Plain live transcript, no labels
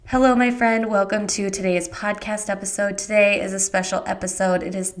Hello, my friend. Welcome to today's podcast episode. Today is a special episode.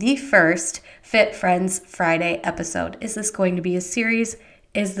 It is the first Fit Friends Friday episode. Is this going to be a series?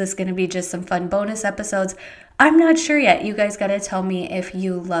 Is this going to be just some fun bonus episodes? I'm not sure yet. You guys got to tell me if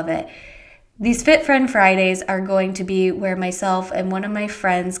you love it. These Fit Friend Fridays are going to be where myself and one of my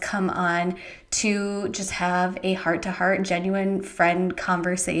friends come on to just have a heart-to-heart, genuine friend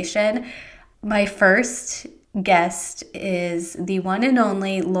conversation. My first guest is the one and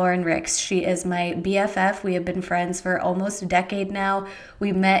only Lauren Ricks. She is my BFF. We have been friends for almost a decade now.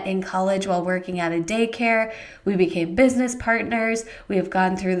 We met in college while working at a daycare. We became business partners. We have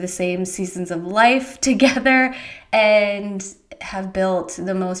gone through the same seasons of life together and have built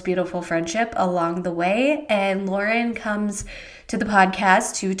the most beautiful friendship along the way. And Lauren comes to the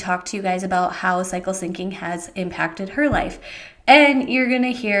podcast to talk to you guys about how cycle syncing has impacted her life. And you're going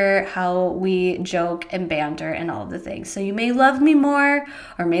to hear how we joke and banter and all of the things. So you may love me more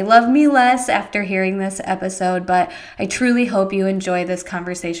or may love me less after hearing this episode, but I truly hope you enjoy this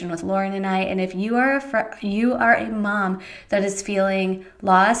conversation with Lauren and I. And if you are a mom that is feeling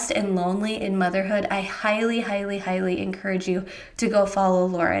lost and lonely in motherhood, I highly, highly, highly encourage you to go follow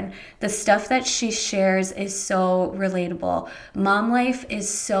Lauren. The stuff that she shares is so relatable. Mom life is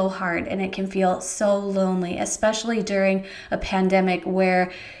so hard and it can feel so lonely, especially during a pandemic where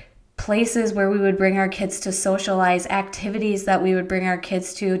places where we would bring our kids to socialize, activities that we would bring our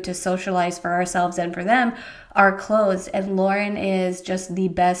kids to socialize for ourselves and for them are closed. And Lauren is just the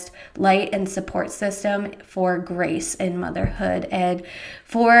best light and support system for grace in motherhood and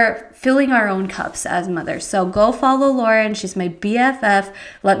for filling our own cups as mothers. So go follow Lauren. She's my BFF.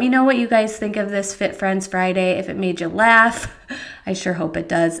 Let me know what you guys think of this Fit Friends Friday. If it made you laugh, I sure hope it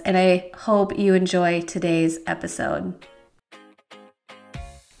does. And I hope you enjoy today's episode.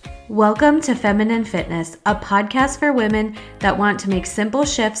 Welcome to Feminine Fitness, a podcast for women that want to make simple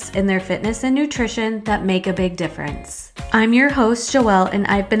shifts in their fitness and nutrition that make a big difference. I'm your host, Joelle, and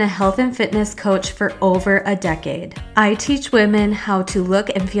I've been a health and fitness coach for over a decade. I teach women how to look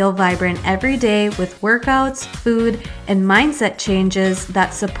and feel vibrant every day with workouts, food, and mindset changes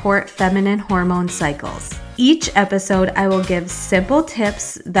that support feminine hormone cycles. Each episode, I will give simple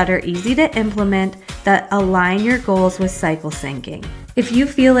tips that are easy to implement that align your goals with cycle syncing. If you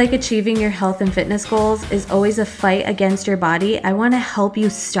feel like achieving your health and fitness goals is always a fight against your body, I want to help you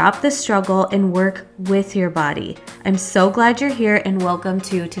stop the struggle and work with your body. I'm so glad you're here and welcome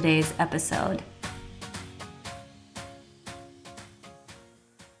to today's episode.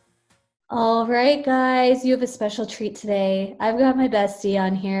 All right, guys, you have a special treat today. I've got my bestie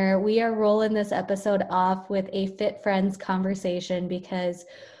on here. We are rolling this episode off with a Fit Friends conversation because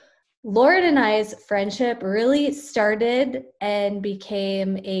Lauren and I's friendship really started and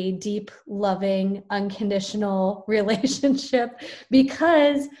became a deep, loving, unconditional relationship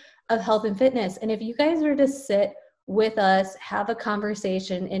because of health and fitness. And if you guys were to sit with us, have a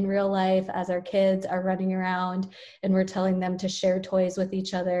conversation in real life as our kids are running around and we're telling them to share toys with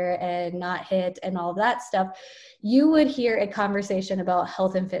each other and not hit and all of that stuff, you would hear a conversation about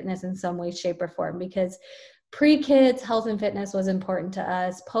health and fitness in some way, shape, or form because pre-kids, health and fitness was important to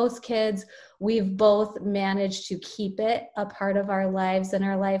us. Post-kids, we've both managed to keep it a part of our lives and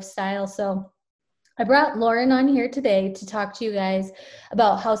our lifestyle. So I brought Lauren on here today to talk to you guys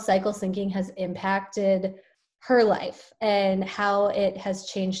about how cycle syncing has impacted her life and how it has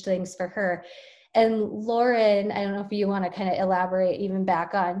changed things for her. And Lauren, I don't know if you want to kind of elaborate even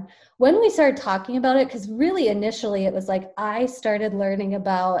back on when we started talking about it, because really initially it was like I started learning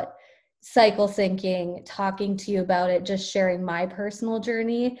about cycle syncing, talking to you about it, just sharing my personal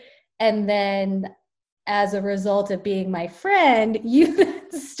journey. And then as a result of being my friend, you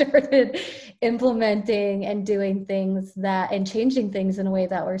started implementing and doing things that and changing things in a way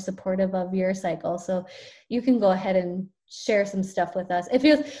that were supportive of your cycle. So you can go ahead and share some stuff with us.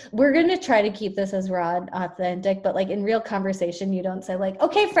 We're going to try to keep this as raw and authentic, but like in real conversation, you don't say like,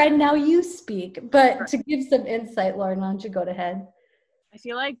 okay, friend, now you speak, but to give some insight, Lauren, why don't you go ahead? I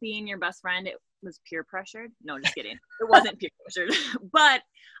feel like being your best friend, it was peer pressured. No, just kidding. It wasn't peer pressured. But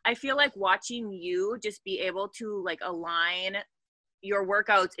I feel like watching you just be able to like align your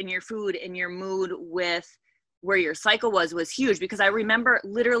workouts and your food and your mood with where your cycle was huge. Because I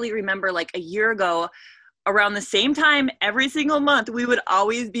literally remember like a year ago around the same time, every single month, we would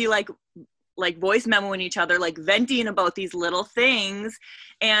always be like voice memoing each other, like venting about these little things.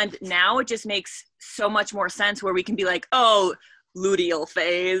 And now it just makes so much more sense where we can be like, oh, luteal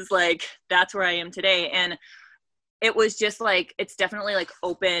phase, like that's where I am today. And it was just like, it's definitely like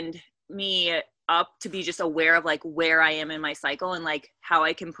opened me up to be just aware of like where I am in my cycle and like how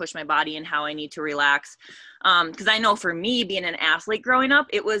I can push my body and how I need to relax. Because I know for me, being an athlete growing up,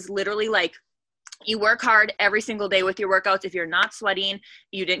 it was literally like, you work hard every single day with your workouts. If you're not sweating,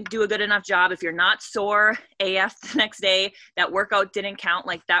 you didn't do a good enough job. If you're not sore AF the next day, that workout didn't count.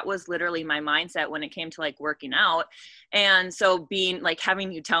 Like that was literally my mindset when it came to like working out. And so being like,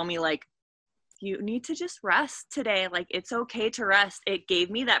 having you tell me like, you need to just rest today. Like, it's okay to rest. It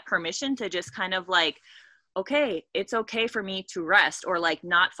gave me that permission to just kind of like, okay, it's okay for me to rest or like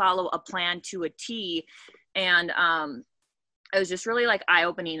not follow a plan to a T. And, it was just really like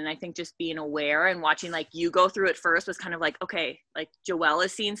eye-opening. And I think just being aware and watching like you go through it first was kind of like, okay, like Joelle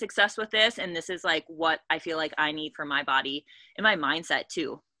is seeing success with this. And this is like what I feel like I need for my body and my mindset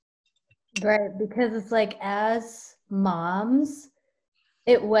too. Right. Because it's like, as moms,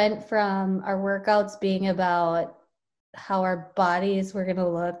 it went from our workouts being about how our bodies were going to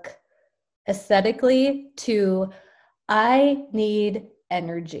look aesthetically to I need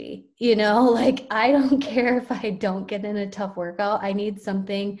energy, like I don't care if I don't get in a tough workout. I need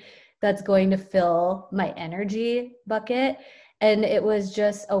something that's going to fill my energy bucket. And it was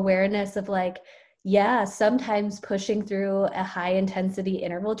just awareness of like, yeah, sometimes pushing through a high intensity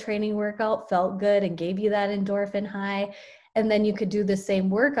interval training workout felt good and gave you that endorphin high. And then you could do the same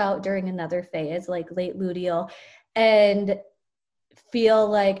workout during another phase, like late luteal, and feel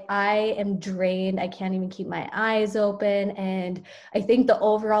like I am drained. I can't even keep my eyes open. And I think the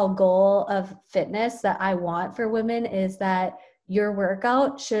overall goal of fitness that I want for women is that your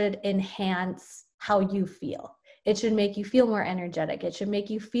workout should enhance how you feel. It should make you feel more energetic. It should make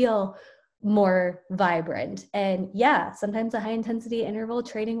you feel more vibrant. And yeah, sometimes a high intensity interval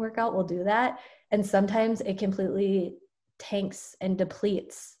training workout will do that. And sometimes it completely tanks and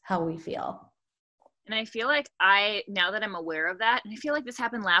depletes how we feel. And I feel like now that I'm aware of that, and I feel like this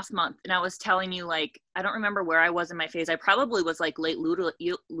happened last month, and I was telling you, like, I don't remember where I was in my phase. I probably was like late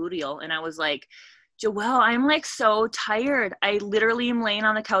luteal, and I was like, Joelle, I'm like so tired. I literally am laying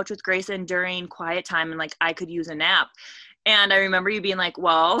on the couch with Grayson during quiet time, and like I could use a nap. And I remember you being like,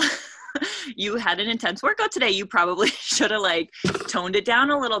 well, you had an intense workout today. You probably should have like toned it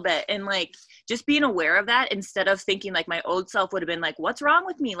down a little bit. And like, just being aware of that instead of thinking like my old self would have been like, what's wrong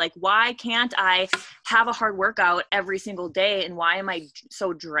with me? Like, why can't I have a hard workout every single day? And why am I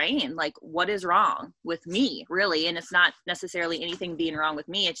so drained? Like, what is wrong with me, really? And it's not necessarily anything being wrong with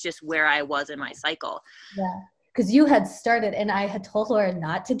me. It's just where I was in my cycle. Yeah. Because you had started, and I had told Laura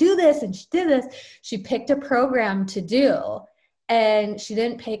not to do this, and she did this. She picked a program to do, and she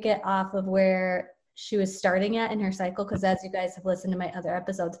didn't pick it off of where she was starting at in her cycle. Because as you guys have listened to my other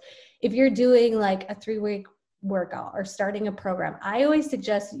episodes, if you're doing like a 3-week workout or starting a program, I always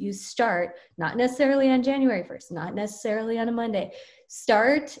suggest you start not necessarily on January 1st, not necessarily on a Monday.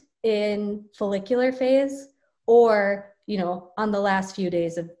 Start in follicular phase or on the last few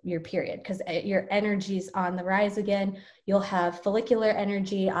days of your period, because your energy's on the rise again. You'll have follicular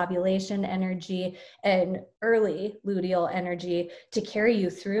energy, ovulation energy, and early luteal energy to carry you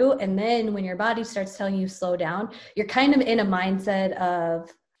through. And then when your body starts telling you slow down, you're kind of in a mindset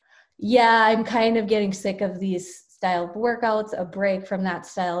of, yeah, I'm kind of getting sick of these style of workouts. A break from that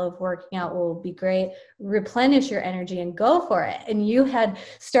style of working out will be great. Replenish your energy and go for it. And you had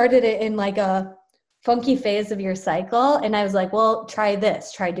started it in like a funky phase of your cycle. And I was like, well, try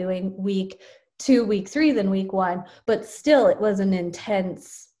this, try doing week 2, week 3, then week 1, but still it was an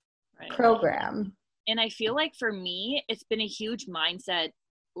intense program. And I feel like for me, it's been a huge mindset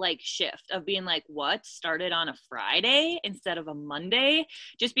like shift of being like, what, started on a Friday instead of a Monday,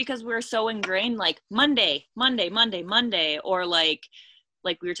 just because we're so ingrained, like Monday, or like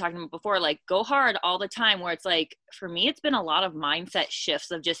we were talking about before, like go hard all the time, where it's like, for me, it's been a lot of mindset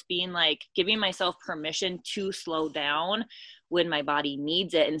shifts of just being like, giving myself permission to slow down when my body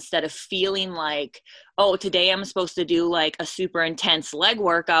needs it, instead of feeling like, oh, today I'm supposed to do like a super intense leg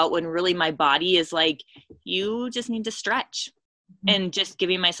workout, when really my body is like, you just need to stretch. And just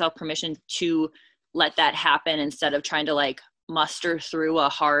giving myself permission to let that happen instead of trying to like muster through a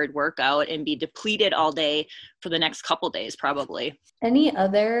hard workout and be depleted all day for the next couple days, probably. Any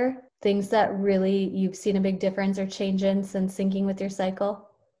other things that really you've seen a big difference or change in since syncing with your cycle?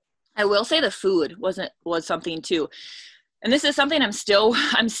 I will say the food was something too. And this is something I'm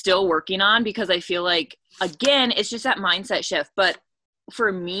still working on, because I feel like, again, it's just that mindset shift. But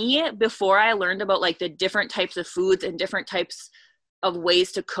for me, before I learned about like the different types of foods and different types of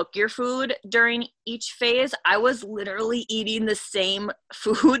ways to cook your food during each phase, I was literally eating the same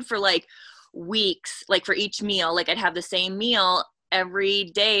food for like weeks, like for each meal. Like I'd have the same meal every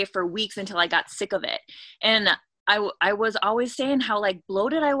day for weeks until I got sick of it. And I was always saying how like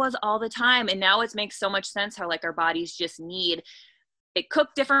bloated I was all the time. And now it makes so much sense how like our bodies just need it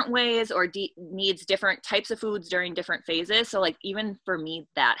cooked different ways or needs different types of foods during different phases. So like even for me,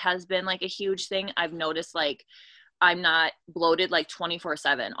 that has been like a huge thing. I've noticed like I'm not bloated like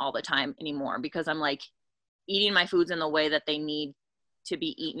 24/7 all the time anymore because I'm like eating my foods in the way that they need to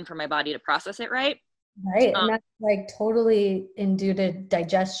be eaten for my body to process it right. Right. And that's like totally in due to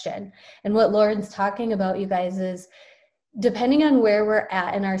digestion. And what Lauren's talking about, you guys, is depending on where we're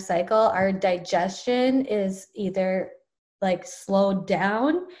at in our cycle, our digestion is either like slowed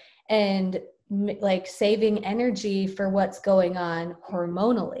down and like saving energy for what's going on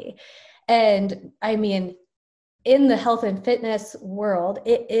hormonally. And I mean, in the health and fitness world,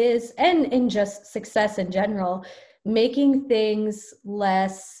 it is, and in just success in general, making things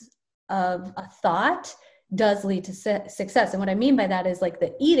less of a thought does lead to success. And what I mean by that is like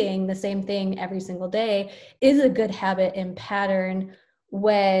the eating the same thing every single day is a good habit and pattern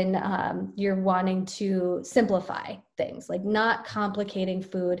when you're wanting to simplify things, like not complicating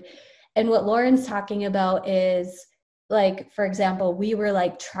food. And what Lauren's talking about is, like, for example, we were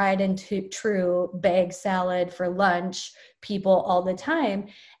like tried and true bag salad for lunch people all the time.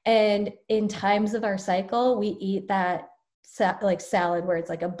 And in times of our cycle, we eat that like salad where it's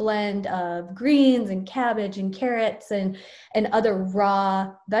like a blend of greens and cabbage and carrots and other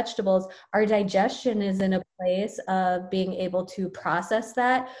raw vegetables. Our digestion is in a place of being able to process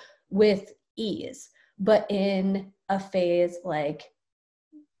that with ease. But in a phase like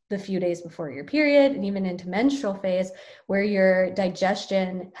the few days before your period and even into menstrual phase where your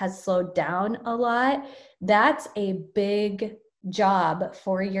digestion has slowed down a lot, that's a big job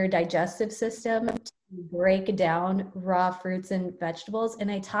for your digestive system to break down raw fruits and vegetables. And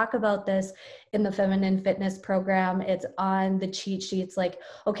I talk about this in the Feminine Fitness program. It's on the cheat sheets, like,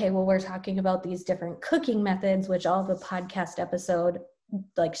 okay, well, we're talking about these different cooking methods, which I'll have a podcast episode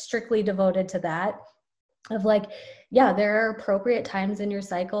like strictly devoted to that, of like, yeah, there are appropriate times in your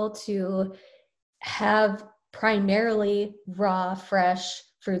cycle to have primarily raw, fresh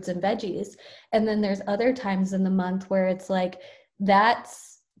fruits and veggies. And then there's other times in the month where it's like that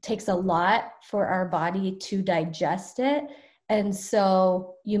takes a lot for our body to digest it. And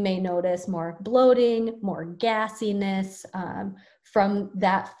so you may notice more bloating, more gassiness from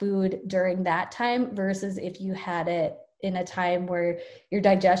that food during that time versus if you had it in a time where your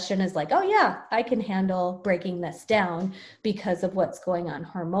digestion is like, oh yeah, I can handle breaking this down because of what's going on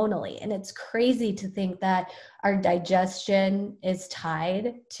hormonally. And it's crazy to think that our digestion is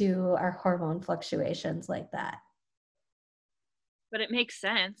tied to our hormone fluctuations like that. But it makes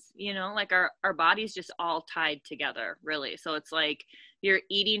sense, you know, like our body's just all tied together, really. So it's like you're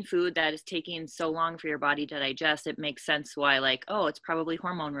eating food that is taking so long for your body to digest. It makes sense why, like, oh, it's probably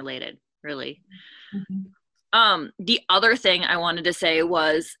hormone related, really. Mm-hmm. The other thing I wanted to say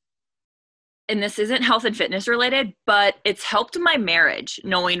was, and this isn't health and fitness related, but it's helped my marriage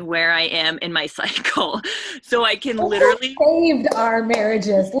knowing where I am in my cycle. So I can literally saved our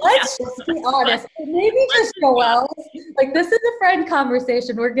marriages. Let's just be honest. Maybe just Joelle. Like, this is a friend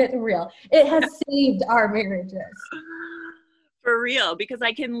conversation. We're getting real. It has saved our marriages. For real, because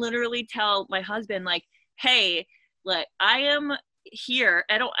I can literally tell my husband, like, hey, like, I am here.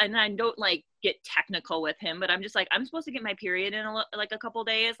 I don't like get technical with him, but I'm just like, I'm supposed to get my period in like a couple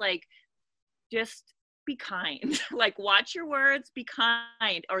days. Like, just be kind. Like, watch your words, be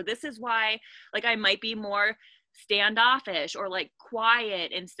kind. Or this is why, like, I might be more standoffish or like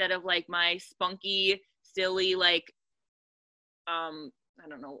quiet instead of like my spunky, silly, like, I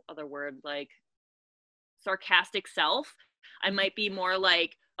don't know other word, like sarcastic self. I might be more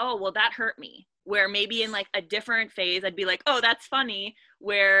like, oh, well, that hurt me. Where maybe in like a different phase, I'd be like, oh, that's funny.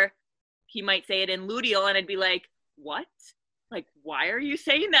 Where he might say it in luteal and I'd be like, what? Like, why are you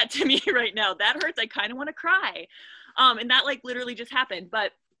saying that to me right now? That hurts. I kind of want to cry. And that like literally just happened.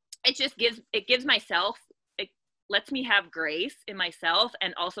 But it just gives myself, it lets me have grace in myself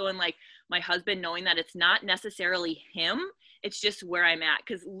and also in like my husband, knowing that it's not necessarily him. It's just where I'm at.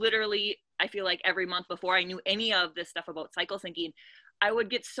 Because literally, I feel like every month before I knew any of this stuff about cycle syncing, I would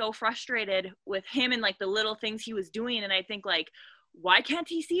get so frustrated with him and like the little things he was doing. And I think like, why can't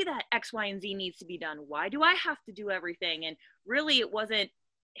he see that X, Y, and Z needs to be done? Why do I have to do everything? And really it wasn't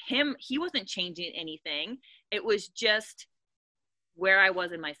him. He wasn't changing anything. It was just where I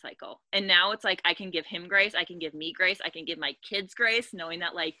was in my cycle. And now it's like, I can give him grace. I can give me grace. I can give my kids grace, knowing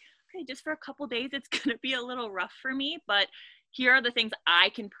that like, okay, just for a couple days, it's going to be a little rough for me, but here are the things I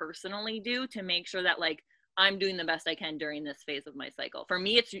can personally do to make sure that like I'm doing the best I can during this phase of my cycle. For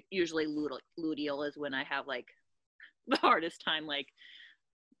me, it's usually luteal is when I have like the hardest time, like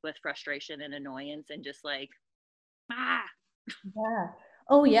with frustration and annoyance and just like ah. Yeah.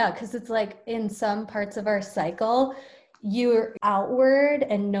 Oh, yeah. Because it's like in some parts of our cycle, you're outward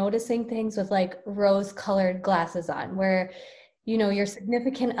and noticing things with like rose colored glasses on, where, your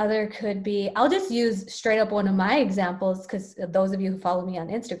significant other could be. I'll just use straight up one of my examples because those of you who follow me on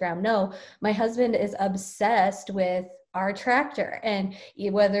Instagram know my husband is obsessed with our tractor. And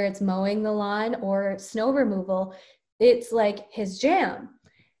whether it's mowing the lawn or snow removal, it's like his jam.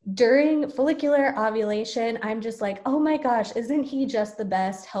 During follicular ovulation, I'm just like, oh my gosh, isn't he just the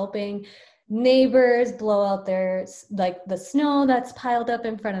best, helping neighbors blow out their, like, the snow that's piled up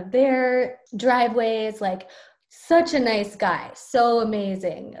in front of their driveways, like such a nice guy, so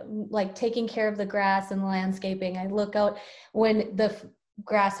amazing, like taking care of the grass and the landscaping. I look out when the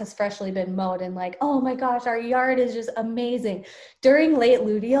grass has freshly been mowed and like, oh my gosh, our yard is just amazing. During late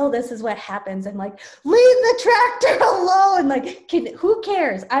luteal, this is what happens. I'm like, leave the tractor alone. Like, who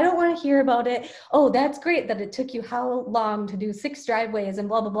cares? I don't want to hear about it. Oh, that's great that it took you how long to do 6 driveways and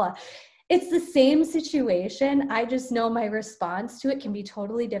blah, blah, blah. It's the same situation. I just know my response to it can be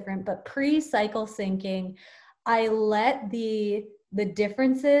totally different. But pre-cycle syncing, I let the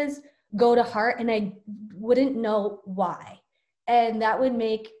differences go to heart and I wouldn't know why. And that would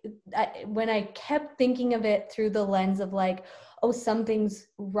make, when I kept thinking of it through the lens of like, oh, something's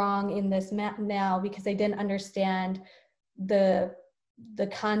wrong in this map now, because I didn't understand the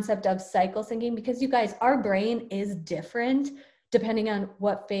concept of cycle syncing. Because you guys, our brain is different depending on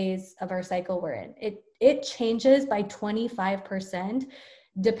what phase of our cycle we're in. It changes by 25%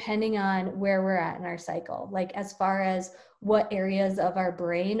 depending on where we're at in our cycle, like as far as what areas of our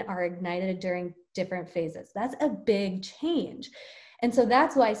brain are ignited during different phases. That's a big change. And so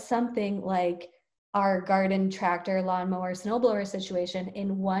that's why something like our garden tractor, lawnmower, snowblower situation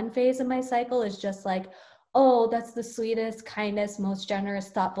in one phase of my cycle is just like, oh, that's the sweetest, kindest, most generous,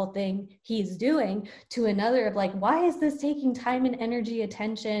 thoughtful thing he's doing, to another of like, why is this taking time and energy,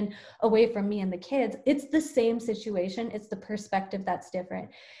 attention away from me and the kids? It's the same situation. It's the perspective that's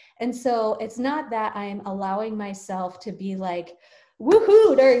different. And so it's not that I'm allowing myself to be like,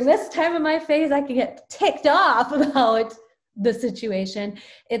 woohoo, during this time of my phase, I can get ticked off about the situation.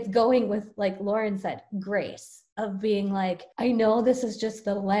 It's going with, like Lauren said, grace, of being like, I know this is just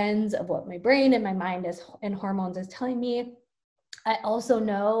the lens of what my brain and my mind is and hormones is telling me. I also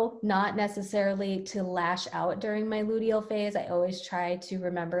know not necessarily to lash out during my luteal phase. I always try to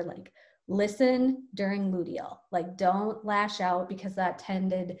remember, like, listen during luteal, like don't lash out, because that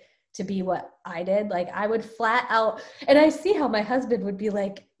tended to be what I did. Like I would flat out, and I see how my husband would be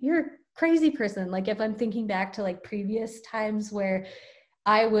like, you're a crazy person. Like if I'm thinking back to like previous times where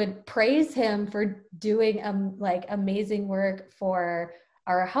I would praise him for doing like amazing work for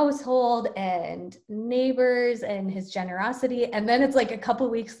our household and neighbors and his generosity. And then it's like a couple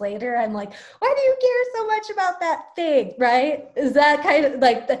weeks later, I'm like, why do you care so much about that thing? Right? Is that kind of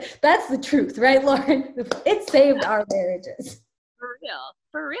like, that's the truth, right, Lauren? It saved our marriages.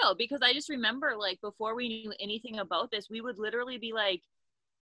 For real. Because I just remember, like, before we knew anything about this, we would literally be like,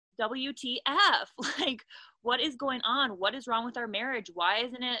 WTF? Like, what is going on? What is wrong with our marriage? Why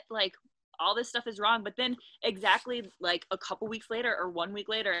isn't it like all this stuff is wrong? But then exactly like a couple weeks later or 1 week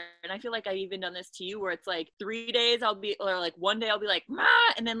later, and I feel like I've even done this to you, where it's like 3 days I'll be, or like one day I'll be like, Ma,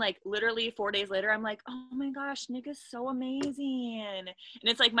 and then like literally 4 days later I'm like, oh my gosh, Nick is so amazing. And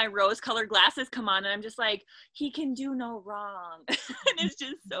it's like my rose colored glasses come on and I'm just like, he can do no wrong. And it's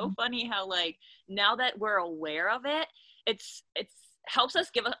just so funny how, like, now that we're aware of it, it's helps us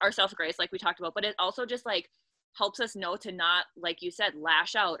give ourselves grace, like we talked about, but it also just like helps us know to not, like you said,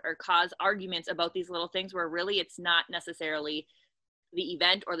 lash out or cause arguments about these little things, where really it's not necessarily the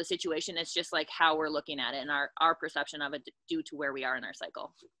event or the situation. It's just like how we're looking at it and our perception of it due to where we are in our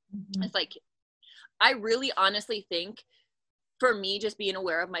cycle. Mm-hmm. It's like, I really honestly think, for me, just being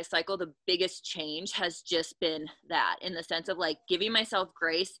aware of my cycle, the biggest change has just been that, in the sense of like giving myself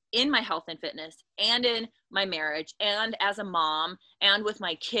grace in my health and fitness and in my marriage and as a mom and with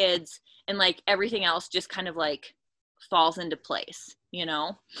my kids, and like everything else just kind of like falls into place, you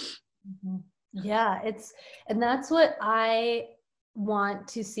know? Mm-hmm. Yeah, and that's what I want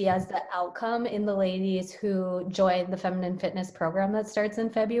to see as the outcome in the ladies who join the Feminine Fitness program that starts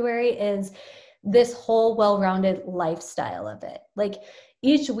in February, is this whole well-rounded lifestyle of it. Like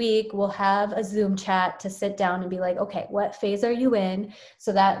each week we'll have a Zoom chat to sit down and be like, okay, what phase are you in?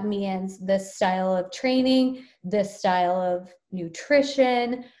 So that means this style of training, this style of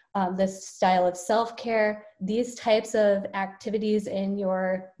nutrition, this style of self-care, these types of activities in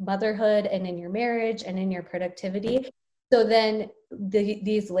your motherhood and in your marriage and in your productivity. So then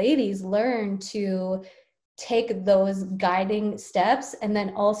these ladies learn to take those guiding steps and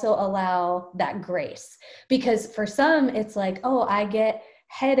then also allow that grace. Because for some, it's like, oh, I get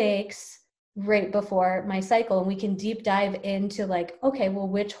headaches right before my cycle, and we can deep dive into like, okay, well,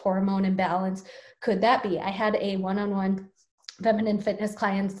 which hormone imbalance could that be? I had a one-on-one feminine fitness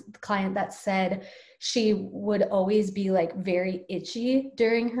client that said she would always be like very itchy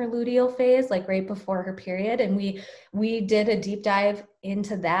during her luteal phase, like right before her period. And we did a deep dive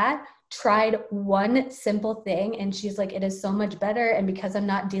into that, tried one simple thing, and she's like, it is so much better. And because I'm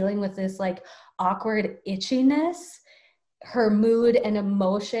not dealing with this like awkward itchiness, her mood and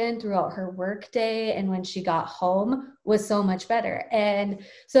emotion throughout her work day and when she got home was so much better. And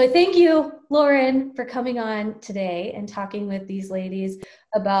so I thank you, Lauren, for coming on today and talking with these ladies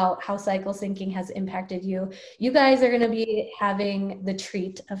about how cycle syncing has impacted you. You guys are going to be having the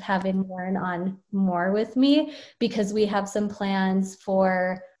treat of having Lauren on more with me, because we have some plans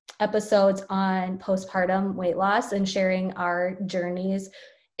for episodes on postpartum weight loss and sharing our journeys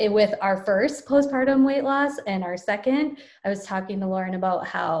with our first postpartum weight loss and our second. I was talking to Lauren about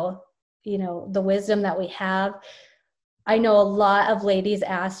how, you know, the wisdom that we have. I know a lot of ladies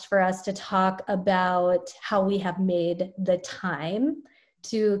asked for us to talk about how we have made the time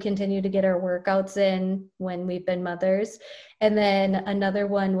to continue to get our workouts in when we've been mothers. And then another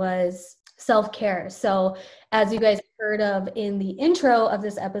one was self-care. So as you guys heard of in the intro of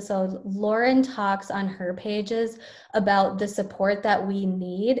this episode, Lauren talks on her pages about the support that we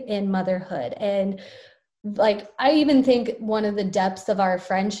need in motherhood. And like, I even think one of the depths of our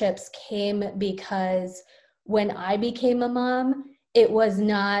friendships came because when I became a mom, it was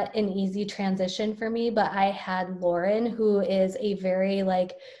not an easy transition for me, but I had Lauren, who is a very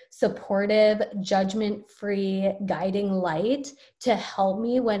like supportive, judgment-free, guiding light to help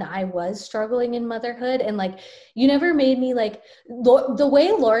me when I was struggling in motherhood. And like, you never made me like, the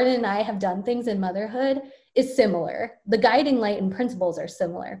way Lauren and I have done things in motherhood is similar. The guiding light and principles are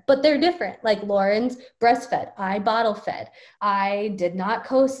similar, but they're different. Like Lauren's breastfed, I bottle fed. I did not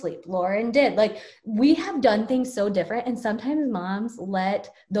co-sleep. Lauren did. Like, we have done things so different. And sometimes moms let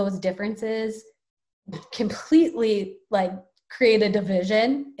those differences completely like create a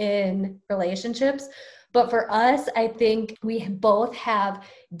division in relationships. But for us, I think we both have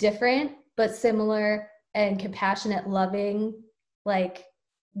different but similar and compassionate, loving, like,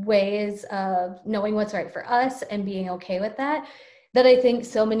 ways of knowing what's right for us and being okay with that, that I think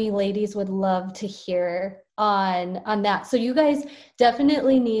so many ladies would love to hear on that. So you guys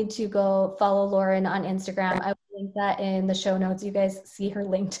definitely need to go follow Lauren on Instagram. I will link that in the show notes. You guys see her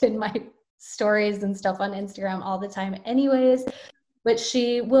linked in my stories and stuff on Instagram all the time anyways, but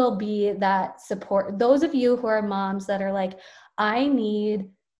she will be that support. Those of you who are moms that are like, I need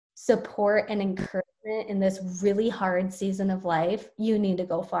support and encouragement in this really hard season of life, you need to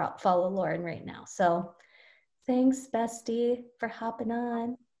go follow Lauren right now. So thanks, bestie, for hopping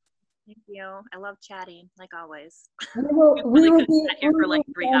on. Thank you. I love chatting, like always. We will be here for like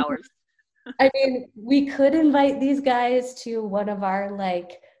 3 hours. I mean, we could invite these guys to one of our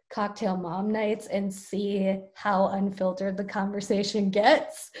like cocktail mom nights and see how unfiltered the conversation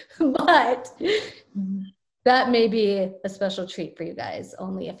gets, but that may be a special treat for you guys,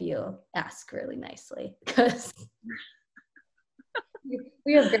 only if you ask really nicely, because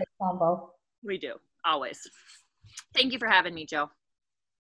we have great combo. We do, always. Thank you for having me, Jo.